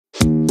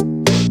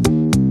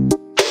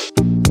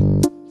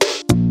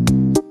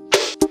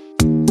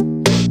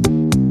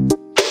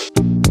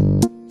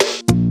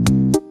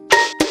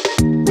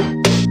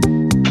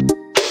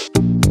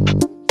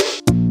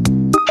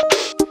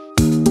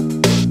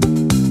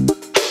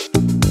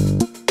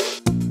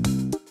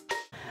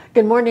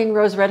Good morning,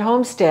 Rose Red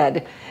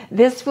Homestead.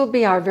 This will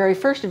be our very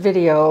first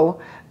video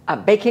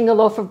baking a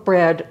loaf of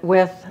bread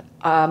with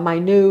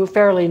my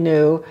fairly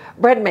new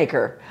bread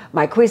maker,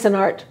 my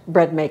Cuisinart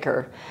bread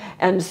maker.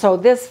 And so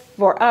this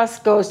for us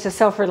goes to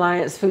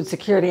self-reliance, food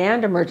security,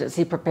 and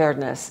emergency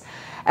preparedness.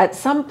 At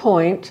some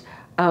point,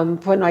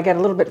 when I get a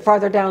little bit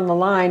farther down the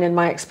line in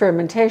my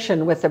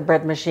experimentation with the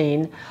bread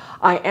machine,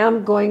 I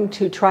am going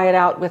to try it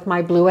out with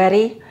my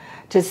Bluetti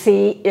to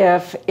see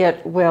if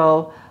it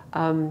will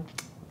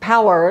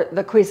power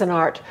the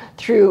Cuisinart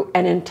through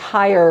an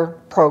entire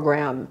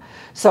program.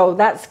 So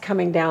that's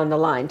coming down the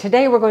line.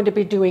 Today we're going to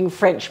be doing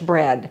French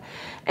bread.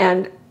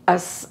 And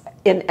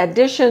in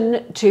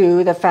addition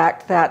to the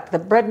fact that the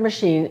bread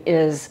machine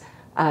is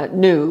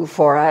new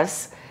for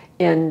us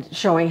in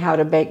showing how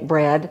to bake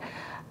bread,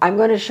 I'm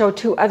going to show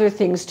two other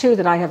things too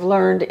that I have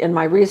learned in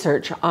my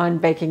research on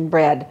baking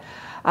bread.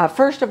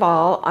 First of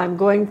all, I'm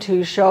going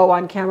to show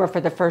on camera for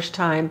the first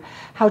time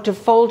how to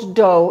fold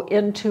dough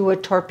into a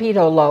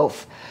torpedo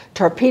loaf.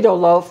 Torpedo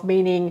loaf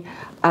meaning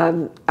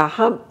a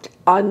hump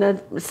on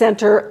the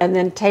center and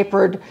then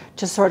tapered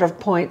to sort of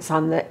points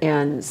on the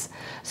ends.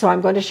 So I'm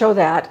going to show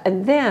that.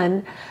 And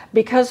then,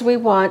 because we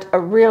want a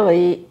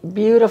really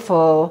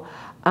beautiful,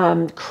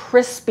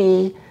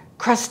 crispy,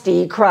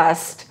 crusty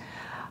crust,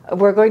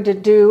 we're going to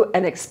do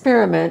an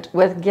experiment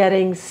with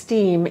getting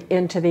steam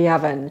into the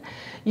oven.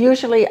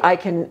 Usually I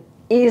can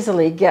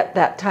easily get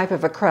that type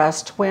of a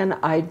crust when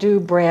I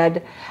do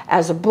bread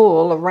as a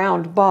boule, a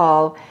round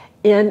ball,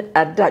 in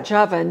a Dutch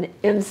oven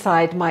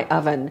inside my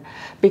oven,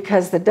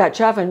 because the Dutch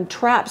oven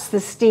traps the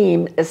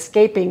steam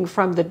escaping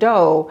from the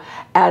dough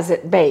as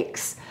it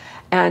bakes.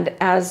 And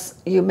as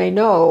you may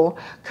know,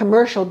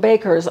 commercial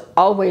bakers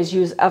always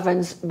use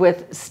ovens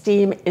with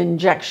steam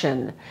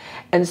injection.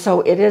 And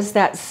so it is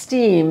that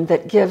steam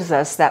that gives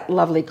us that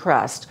lovely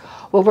crust.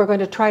 Well, we're going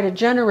to try to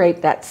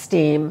generate that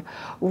steam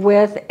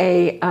with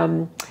a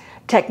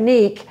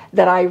technique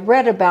that I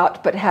read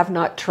about but have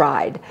not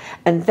tried.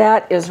 And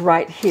that is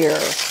right here.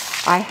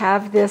 I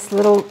have this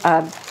little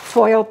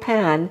foil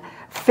pan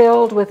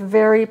filled with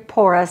very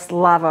porous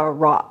lava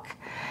rock.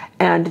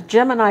 And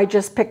Jim and I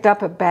just picked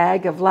up a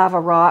bag of lava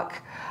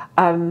rock,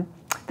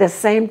 the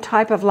same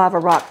type of lava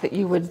rock that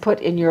you would put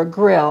in your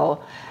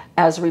grill.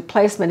 As a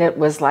replacement, it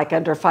was like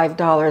under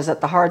 $5 at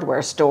the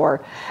hardware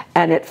store,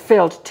 and it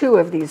filled two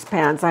of these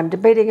pans. I'm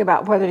debating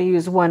about whether to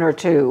use one or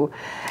two.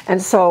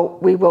 And so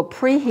we will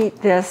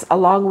preheat this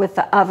along with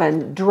the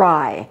oven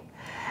dry.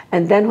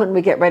 And then when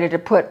we get ready to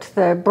put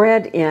the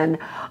bread in,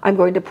 I'm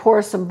going to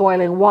pour some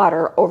boiling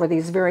water over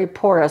these very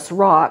porous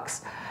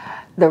rocks.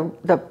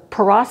 The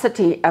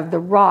porosity of the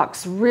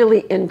rocks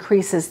really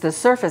increases the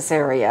surface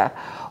area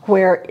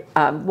where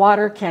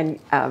water can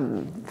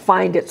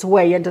find its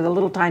way into the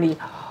little tiny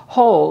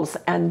holes,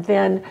 and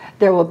then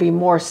there will be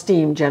more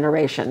steam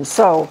generation.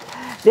 So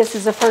this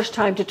is the first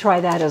time to try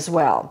that as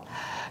well.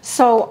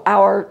 So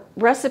our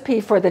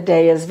recipe for the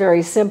day is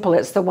very simple.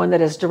 It's the one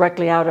that is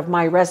directly out of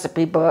my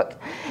recipe book.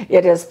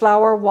 It is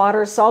flour,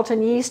 water, salt,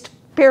 and yeast,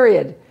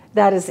 period.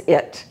 That is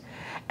it.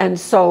 And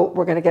so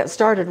we're going to get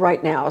started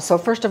right now. So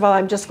first of all,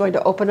 I'm just going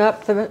to open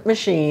up the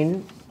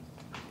machine,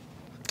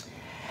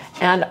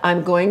 and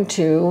I'm going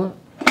to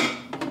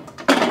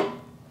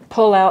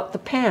pull out the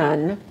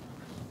pan.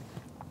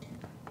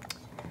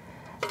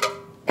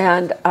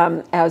 And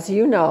as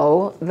you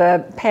know,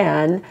 the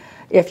pan,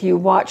 if you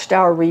watched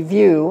our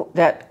review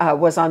that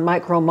was on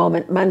Micro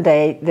Moment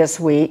Monday this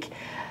week,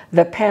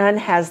 the pan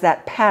has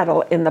that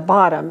paddle in the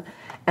bottom,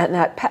 and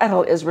that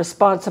paddle is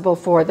responsible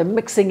for the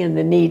mixing and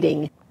the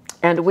kneading.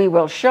 And we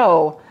will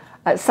show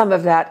some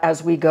of that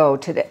as we go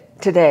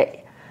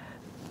today.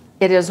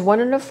 It is 1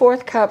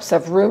 1/4 cups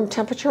of room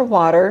temperature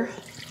water,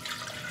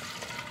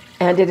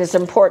 and it is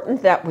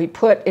important that we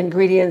put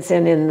ingredients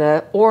in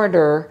the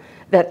order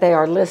that they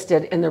are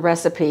listed in the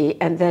recipe.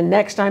 And then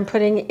next I'm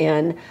putting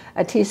in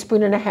 1.5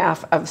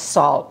 teaspoons of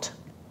salt.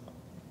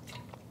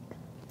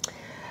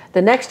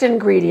 The next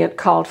ingredient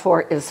called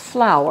for is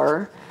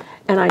flour,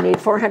 and I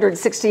need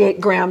 468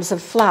 grams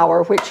of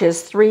flour, which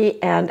is 3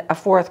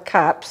 1/4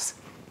 cups.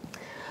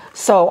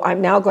 So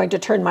I'm now going to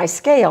turn my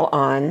scale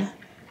on,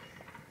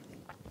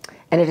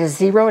 and it is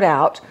zeroed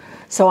out.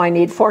 So I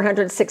need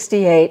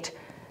 468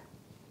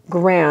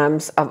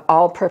 grams of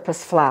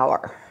all-purpose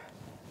flour.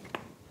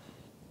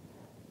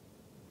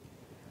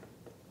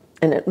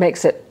 And it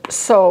makes it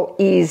so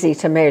easy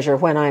to measure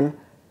when I'm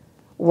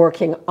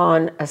working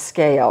on a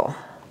scale.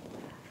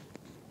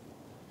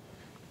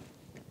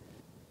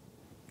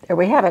 There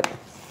we have it.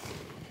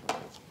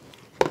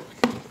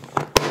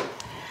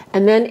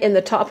 And then in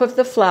the top of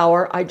the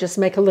flour, I just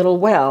make a little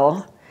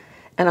well,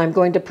 and I'm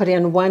going to put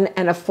in 1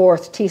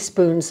 1/4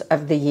 teaspoons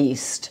of the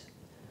yeast.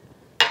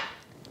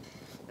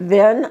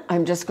 Then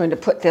I'm just going to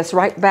put this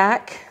right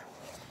back.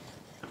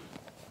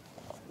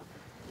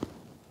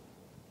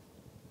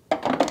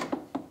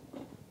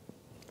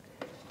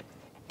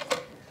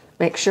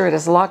 Make sure it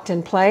is locked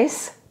in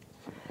place.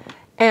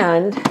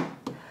 And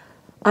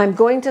I'm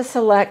going to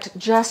select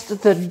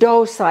just the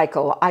dough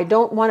cycle. I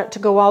don't want it to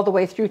go all the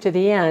way through to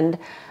the end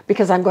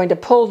because I'm going to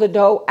pull the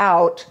dough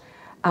out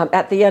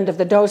at the end of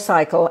the dough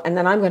cycle, and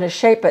then I'm going to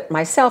shape it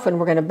myself and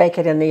we're going to bake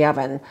it in the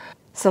oven.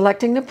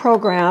 Selecting the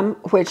program,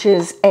 which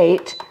is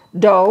 8,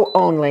 dough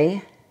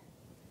only.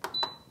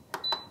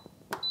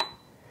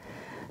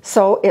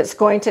 So it's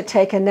going to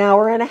take an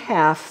hour and a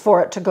half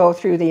for it to go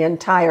through the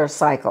entire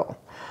cycle.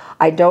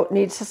 I don't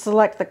need to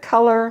select the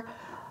color.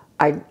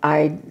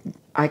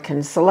 I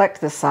can select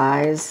the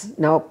size.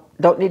 Nope,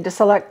 don't need to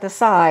select the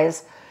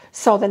size.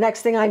 So the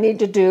next thing I need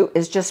to do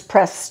is just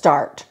press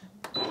start.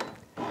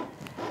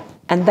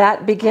 And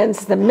that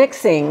begins the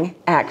mixing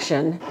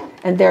action.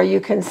 And there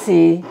you can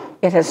see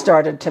it has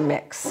started to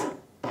mix.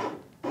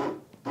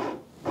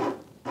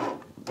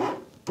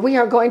 We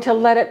are going to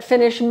let it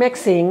finish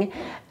mixing,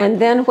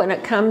 and then when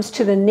it comes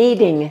to the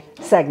kneading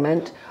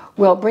segment,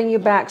 we'll bring you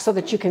back so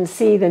that you can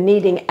see the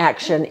kneading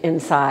action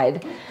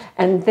inside.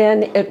 And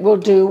then it will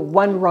do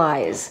 1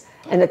 rise.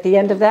 And at the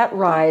end of that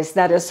rise,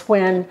 that is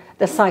when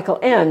the cycle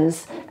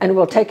ends, and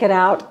we'll take it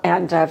out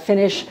and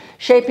finish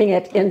shaping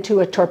it into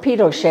a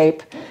torpedo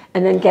shape,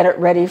 and then get it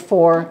ready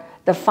for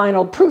the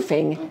final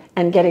proofing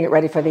and getting it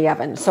ready for the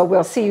oven. So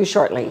we'll see you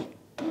shortly.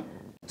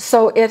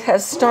 So it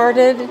has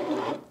started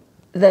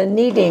the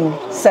kneading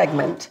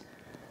segment.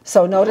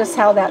 So notice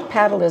how that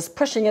paddle is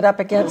pushing it up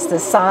against the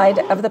side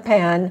of the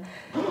pan,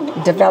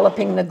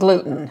 developing the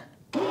gluten.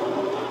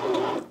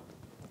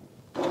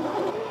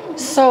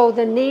 So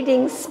the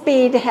kneading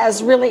speed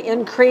has really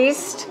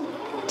increased.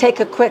 Take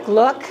a quick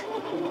look.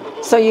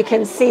 So you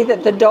can see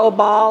that the dough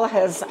ball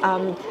has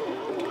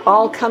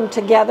all come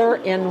together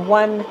in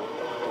one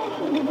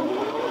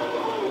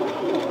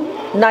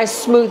nice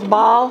smooth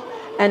ball,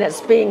 and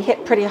it's being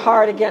hit pretty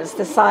hard against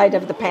the side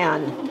of the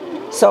pan.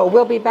 So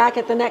we'll be back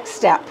at the next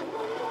step.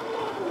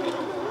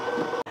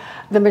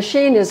 The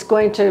machine is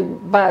going to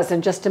buzz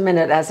in just a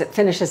minute as it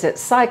finishes its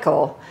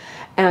cycle,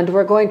 and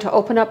we're going to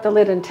open up the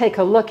lid and take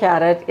a look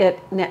at it.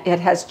 It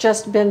has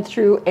just been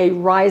through a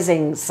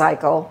rising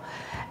cycle,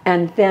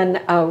 and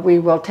then we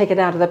will take it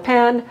out of the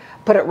pan,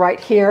 put it right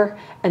here,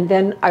 and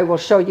then I will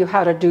show you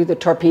how to do the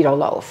torpedo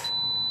loaf.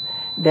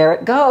 There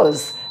it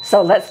goes.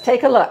 So let's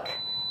take a look.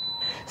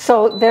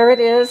 So there it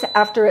is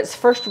after its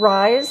first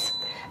rise.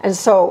 And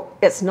so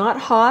it's not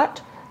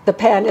hot, the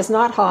pan is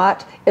not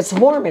hot, it's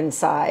warm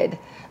inside.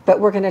 But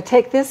we're going to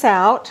take this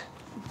out,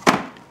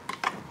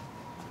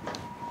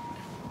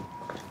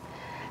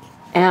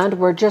 and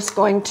we're just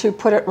going to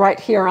put it right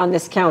here on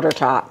this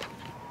countertop.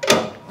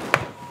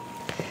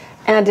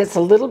 And it's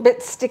a little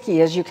bit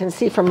sticky, as you can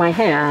see from my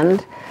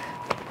hand.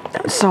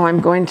 So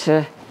I'm going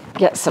to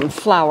get some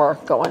flour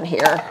going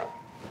here.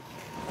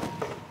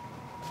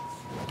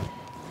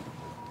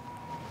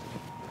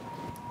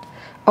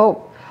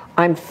 Oh,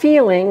 I'm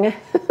feeling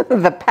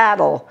the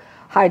paddle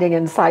hiding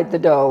inside the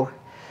dough.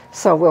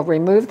 So we'll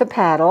remove the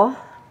paddle.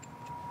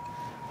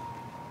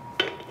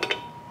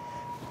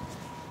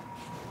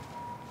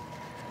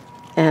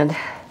 And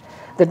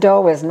the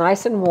dough is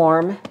nice and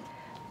warm,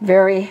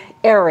 very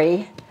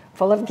airy,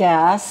 full of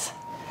gas.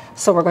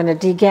 So we're going to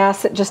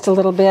degas it just a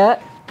little bit.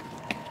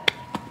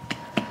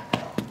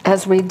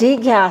 As we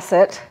degas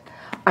it,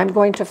 I'm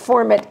going to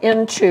form it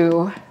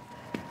into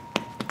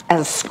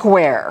a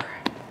square.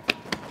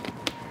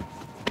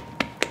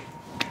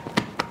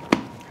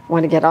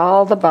 Want to get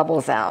all the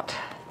bubbles out,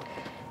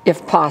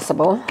 if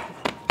possible.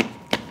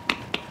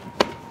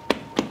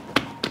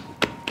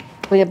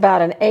 Be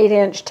about an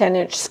 8-inch,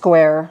 10-inch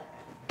square.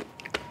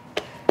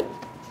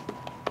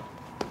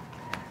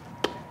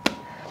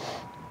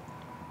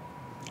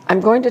 I'm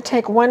going to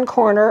take one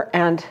corner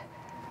and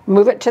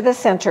move it to the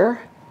center,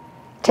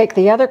 take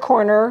the other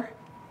corner,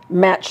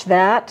 match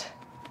that,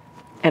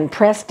 and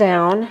press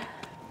down.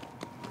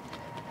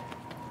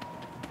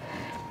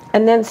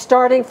 And then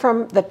starting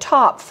from the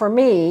top, for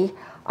me,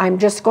 I'm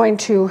just going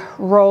to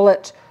roll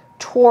it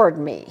toward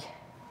me,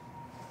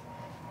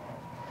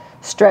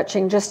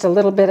 stretching just a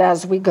little bit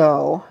as we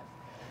go.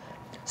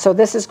 So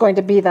this is going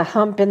to be the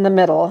hump in the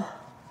middle.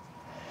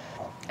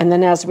 And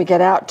then as we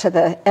get out to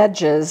the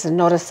edges, and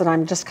notice that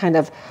I'm just kind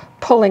of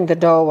pulling the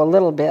dough a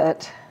little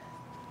bit.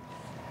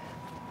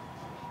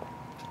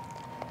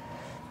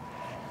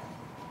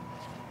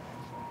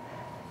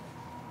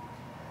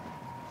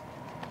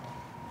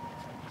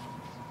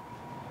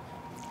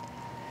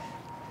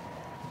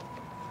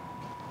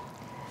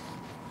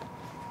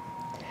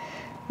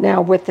 Now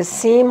with the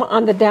seam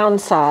on the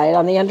downside,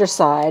 on the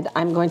underside,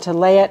 I'm going to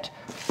lay it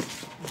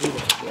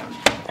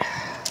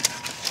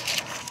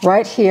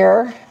right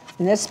here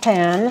in this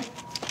pan.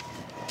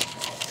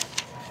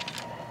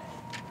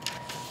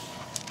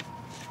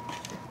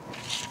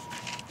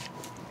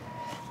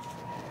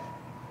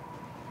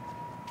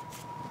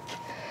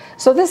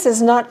 So this is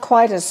not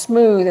quite as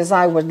smooth as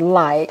I would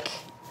like.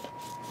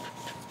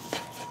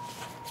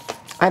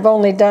 I've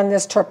only done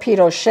this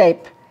torpedo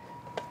shape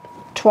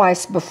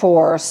twice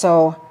before,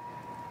 so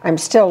I'm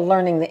still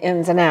learning the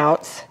ins and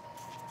outs,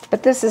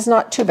 but this is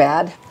not too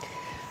bad.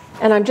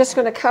 And I'm just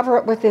going to cover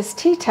it with this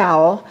tea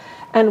towel,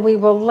 and we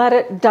will let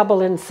it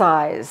double in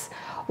size.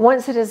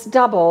 Once it is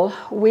double,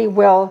 we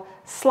will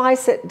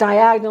slice it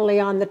diagonally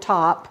on the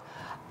top,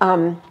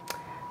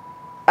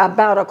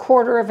 about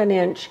 1/4 of an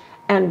inch,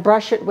 and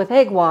brush it with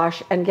egg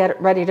wash and get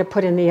it ready to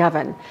put in the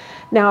oven.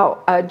 Now,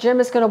 Jim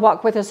is going to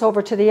walk with us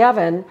over to the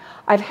oven.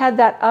 I've had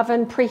that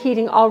oven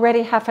preheating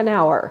already half an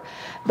hour.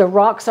 The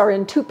rocks are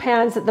in 2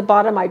 pans at the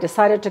bottom. I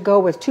decided to go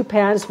with 2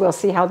 pans. We'll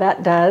see how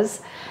that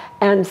does.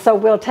 And so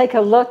we'll take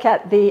a look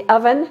at the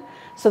oven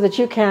so that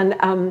you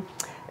can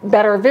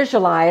better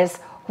visualize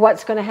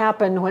what's going to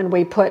happen when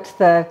we put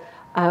the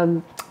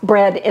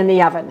bread in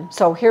the oven.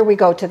 So here we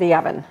go to the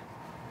oven.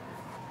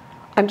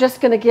 I'm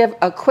just going to give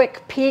a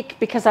quick peek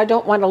because I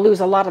don't want to lose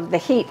a lot of the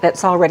heat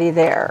that's already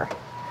there.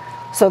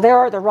 So there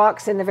are the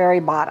rocks in the very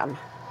bottom.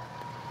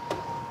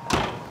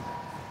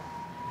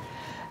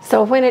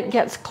 So when it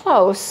gets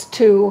close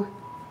to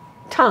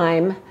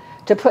time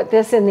to put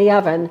this in the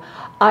oven,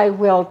 I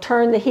will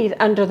turn the heat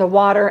under the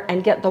water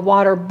and get the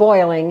water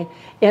boiling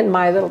in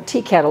my little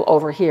tea kettle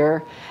over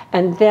here.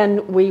 And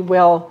then we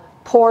will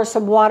pour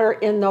some water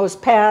in those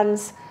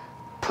pans,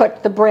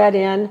 put the bread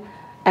in,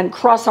 and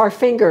cross our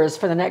fingers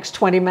for the next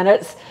 20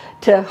 minutes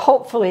to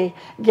hopefully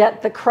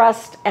get the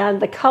crust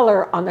and the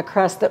color on the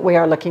crust that we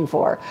are looking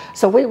for.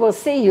 So we will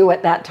see you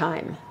at that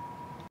time.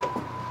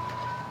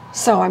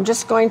 So I'm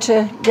just going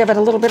to give it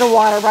a little bit of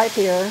water right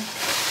here.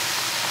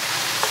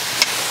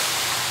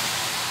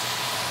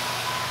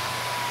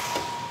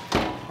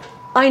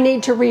 I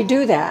need to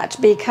redo that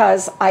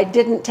because I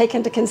didn't take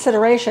into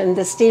consideration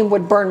the steam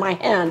would burn my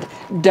hand.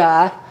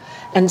 Duh.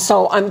 And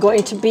so I'm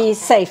going to be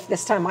safe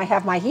this time. I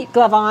have my heat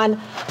glove on.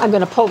 I'm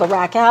going to pull the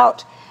rack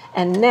out,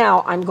 and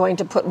now I'm going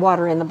to put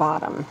water in the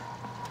bottom.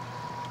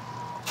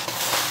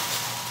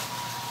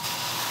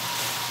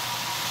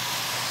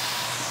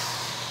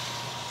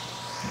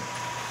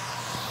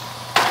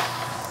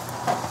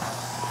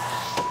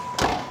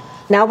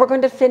 Now we're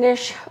going to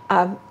finish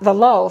the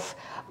loaf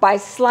by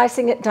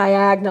slicing it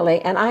diagonally,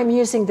 and I'm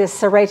using this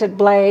serrated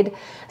blade.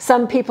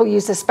 Some people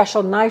use a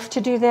special knife to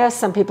do this.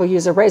 Some people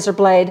use a razor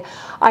blade.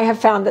 I have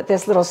found that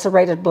this little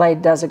serrated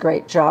blade does a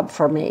great job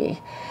for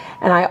me.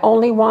 And I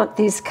only want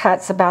these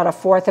cuts about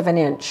 1/4 of an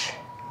inch.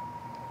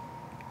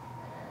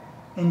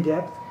 In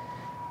depth?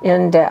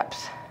 In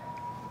depth.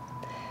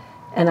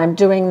 And I'm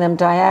doing them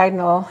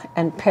diagonal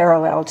and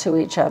parallel to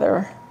each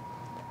other.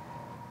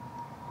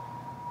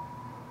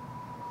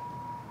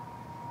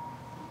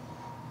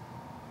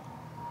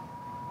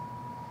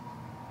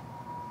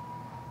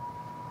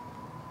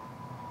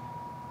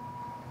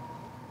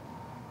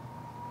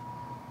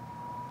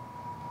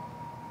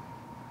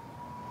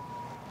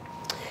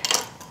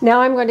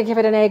 Now I'm going to give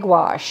it an egg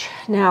wash.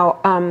 Now,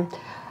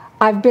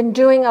 I've been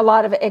doing a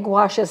lot of egg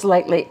washes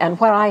lately, and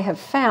what I have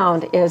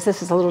found is,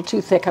 this is a little too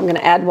thick, I'm going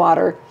to add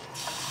water.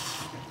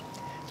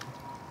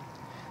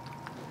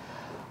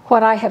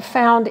 What I have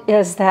found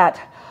is that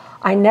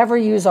I never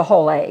use a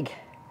whole egg.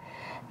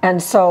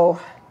 And so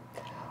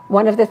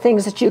one of the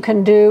things that you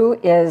can do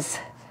is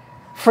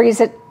freeze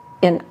it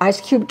in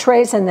ice cube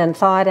trays and then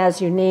thaw it as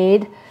you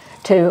need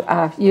to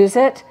use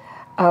it.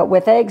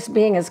 With eggs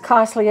being as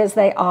costly as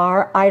they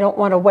are, I don't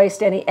want to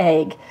waste any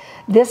egg.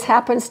 This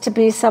happens to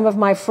be some of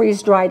my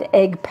freeze-dried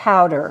egg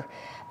powder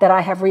that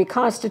I have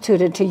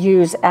reconstituted to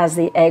use as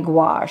the egg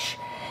wash.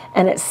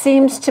 And it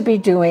seems to be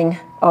doing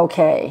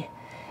okay.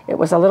 It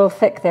was a little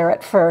thick there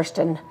at first,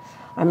 and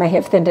I may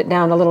have thinned it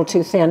down a little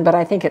too thin, but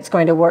I think it's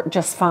going to work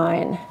just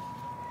fine.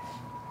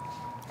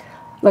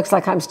 Looks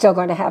like I'm still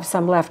going to have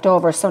some left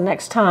over, so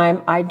next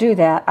time I do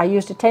that, I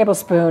used a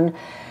tablespoon.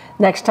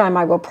 Next time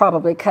I will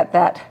probably cut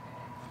that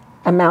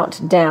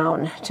amount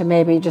down to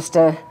maybe just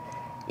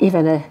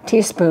even a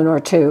teaspoon or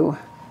 2,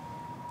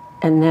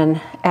 and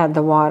then add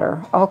the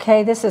water.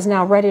 Okay, this is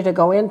now ready to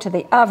go into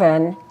the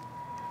oven.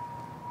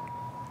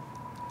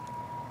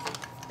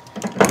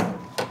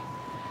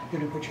 You're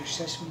going to put your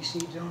sesame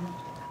seeds on it?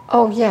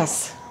 Oh,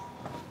 yes.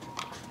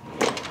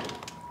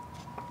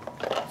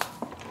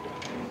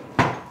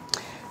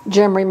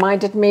 Jim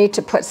reminded me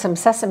to put some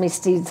sesame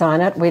seeds on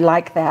it. We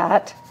like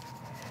that.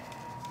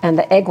 And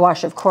the egg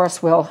wash, of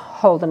course, will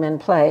hold them in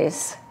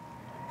place.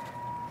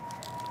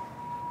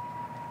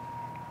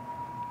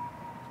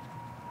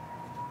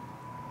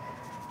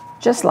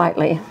 Just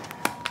lightly.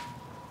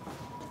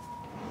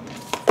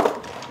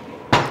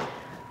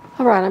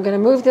 All right, I'm going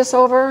to move this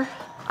over.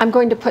 I'm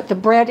going to put the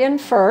bread in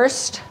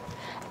first,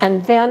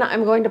 and then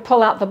I'm going to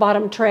pull out the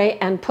bottom tray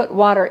and put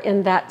water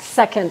in that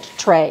second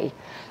tray.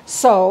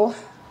 So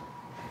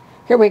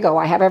here we go.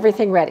 I have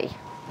everything ready.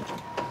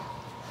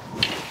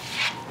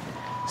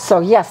 So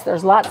yes,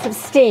 there's lots of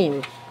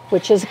steam,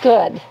 which is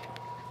good.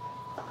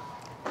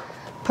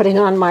 Putting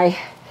on my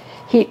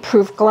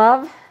heat-proof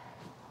glove.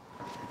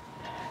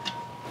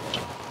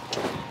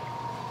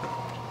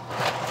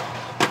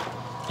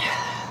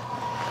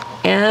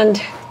 And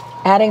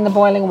adding the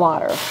boiling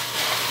water.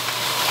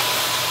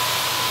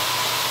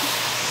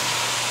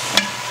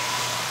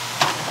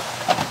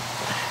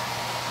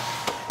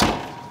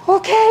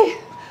 Okay,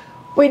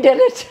 we did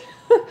it.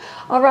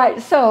 All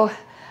right, so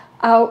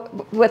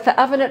With the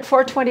oven at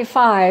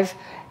 425,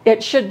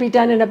 it should be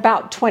done in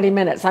about 20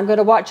 minutes. I'm going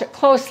to watch it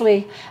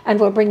closely and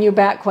we'll bring you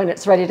back when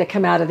it's ready to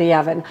come out of the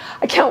oven.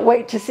 I can't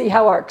wait to see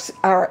how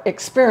our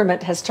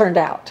experiment has turned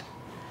out.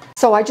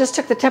 So I just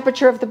took the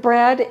temperature of the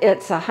bread.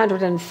 It's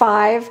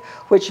 105,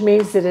 which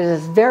means that it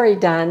is very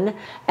done.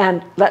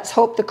 And let's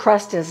hope the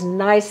crust is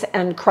nice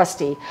and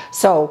crusty.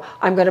 So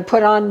I'm going to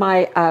put on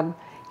my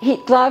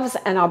heat gloves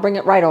and I'll bring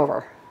it right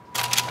over.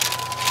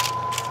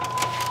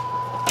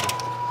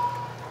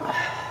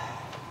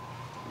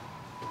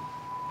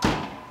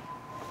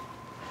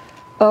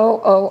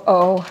 Oh, oh,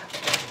 oh.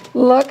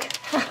 Look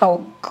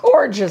how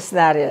gorgeous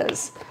that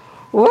is.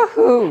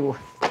 Woohoo!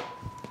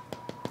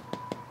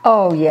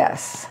 Oh,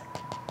 yes.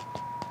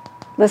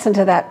 Listen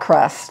to that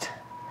crust.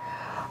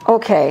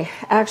 Okay,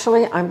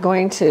 actually, I'm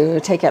going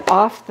to take it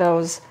off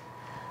those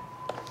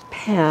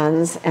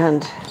pans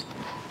and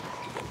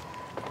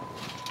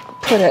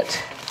put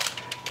it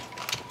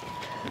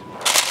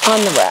on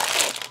the rack.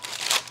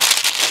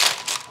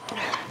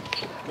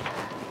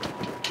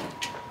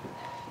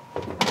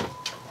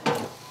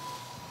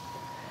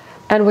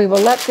 And we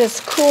will let this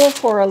cool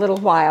for a little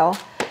while,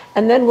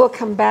 and then we'll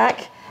come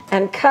back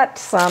and cut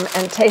some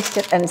and taste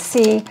it and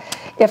see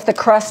if the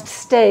crust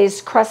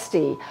stays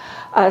crusty.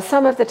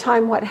 Some of the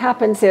time what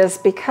happens is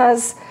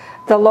because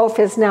the loaf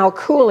is now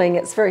cooling,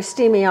 it's very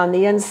steamy on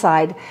the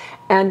inside,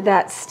 and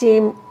that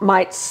steam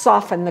might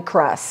soften the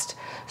crust.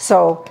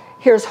 So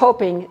here's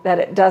hoping that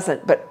it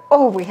doesn't, but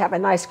oh, we have a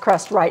nice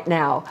crust right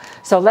now.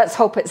 So let's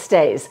hope it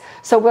stays.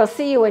 So we'll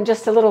see you in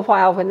just a little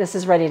while when this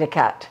is ready to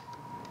cut.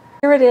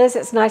 Here it is,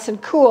 it's nice and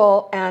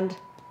cool, and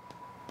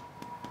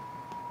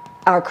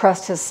our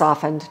crust has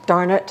softened,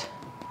 darn it.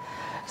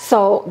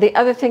 So the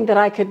other thing that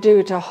I could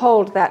do to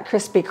hold that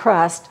crispy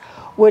crust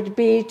would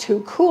be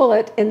to cool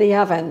it in the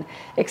oven,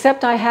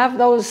 except I have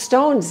those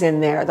stones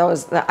in there,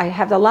 I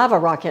have the lava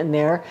rock in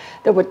there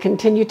that would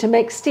continue to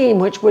make steam,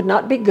 which would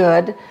not be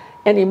good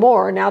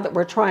anymore now that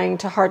we're trying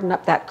to harden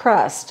up that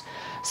crust.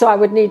 So I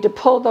would need to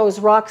pull those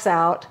rocks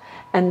out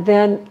and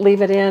then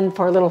leave it in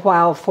for a little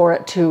while for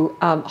it to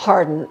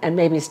harden and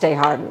maybe stay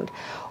hardened.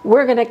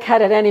 We're going to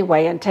cut it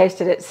anyway and taste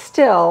it. It's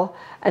still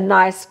a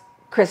nice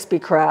crispy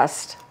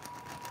crust.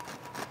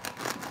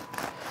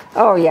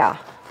 Oh yeah.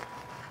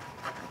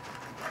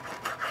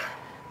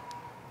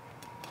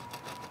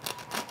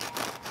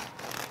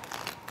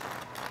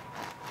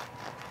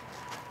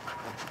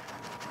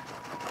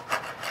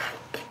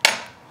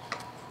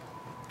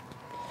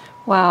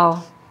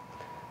 Wow,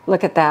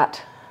 look at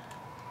that.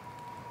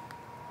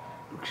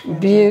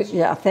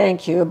 Yeah,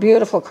 thank you. A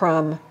beautiful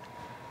crumb.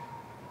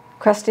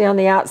 Crusty on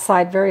the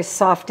outside, very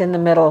soft in the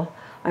middle.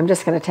 I'm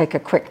just going to take a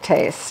quick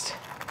taste.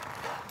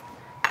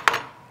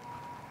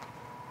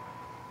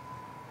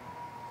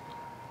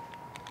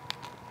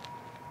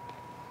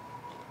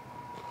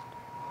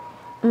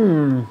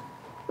 Mmm.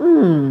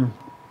 Mmm.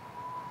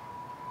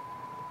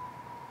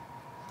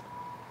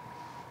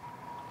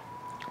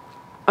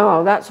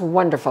 Oh, that's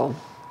wonderful.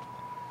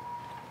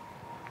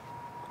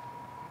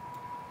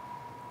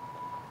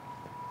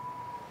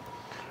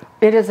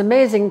 It is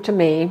amazing to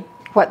me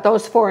what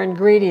those 4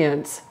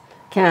 ingredients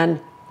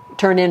can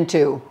turn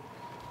into.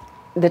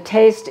 The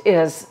taste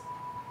is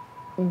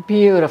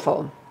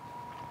beautiful.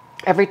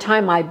 Every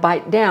time I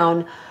bite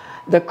down,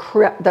 the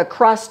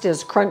crust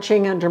is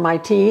crunching under my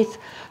teeth,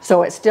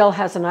 so it still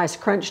has a nice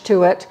crunch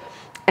to it.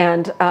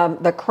 And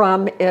the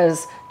crumb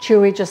is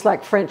chewy, just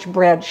like French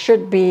bread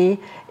should be.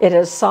 It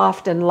is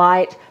soft and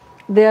light.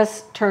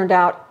 This turned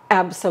out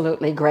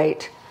absolutely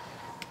great.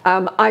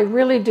 I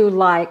really do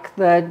like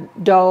the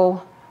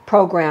dough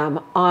program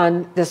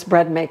on this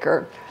bread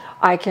maker.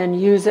 I can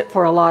use it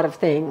for a lot of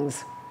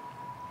things.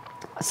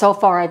 So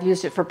far I've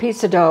used it for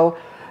pizza dough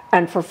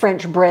and for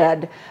French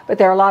bread, but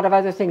there are a lot of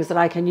other things that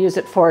I can use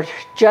it for,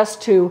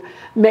 just to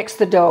mix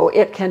the dough.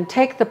 It can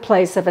take the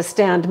place of a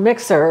stand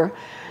mixer.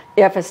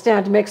 If a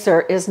stand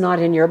mixer is not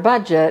in your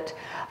budget,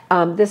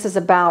 this is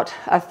about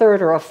a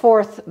third or a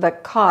fourth the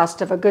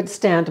cost of a good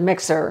stand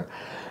mixer.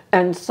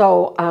 And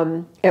so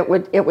it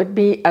would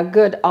be a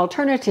good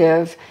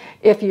alternative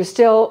if you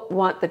still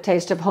want the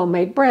taste of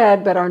homemade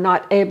bread but are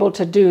not able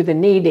to do the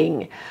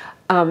kneading.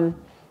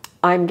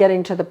 I'm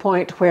getting to the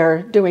point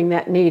where doing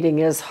that kneading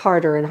is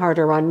harder and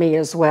harder on me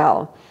as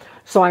well.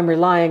 So I'm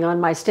relying on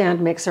my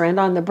stand mixer and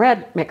on the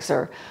bread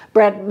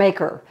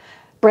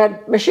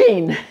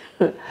machine.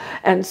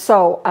 And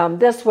so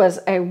this was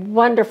a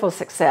wonderful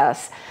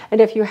success.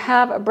 And if you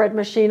have a bread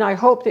machine, I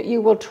hope that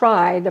you will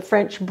try the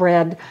French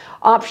bread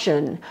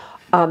option.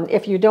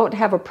 If you don't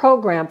have a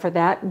program for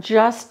that,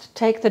 just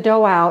take the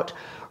dough out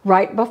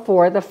right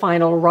before the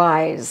final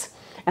rise.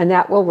 And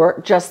that will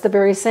work just the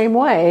very same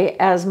way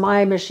as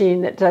my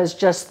machine that does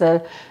just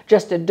a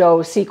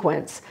dough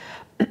sequence.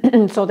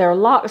 So there are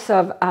lots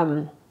of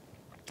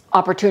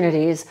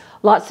opportunities,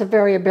 lots of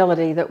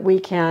variability that we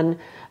can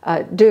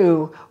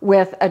do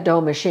with a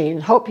dough machine.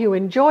 Hope you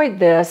enjoyed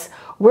this.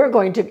 We're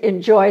going to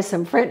enjoy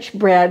some French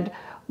bread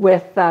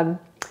with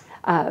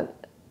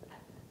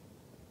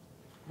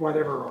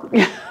whatever.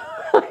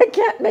 I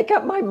can't make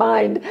up my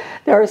mind.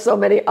 There are so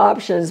many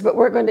options, but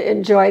we're going to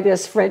enjoy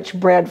this French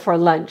bread for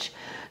lunch.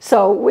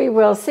 So we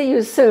will see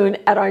you soon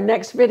at our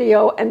next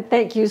video, and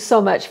thank you so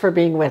much for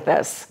being with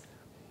us.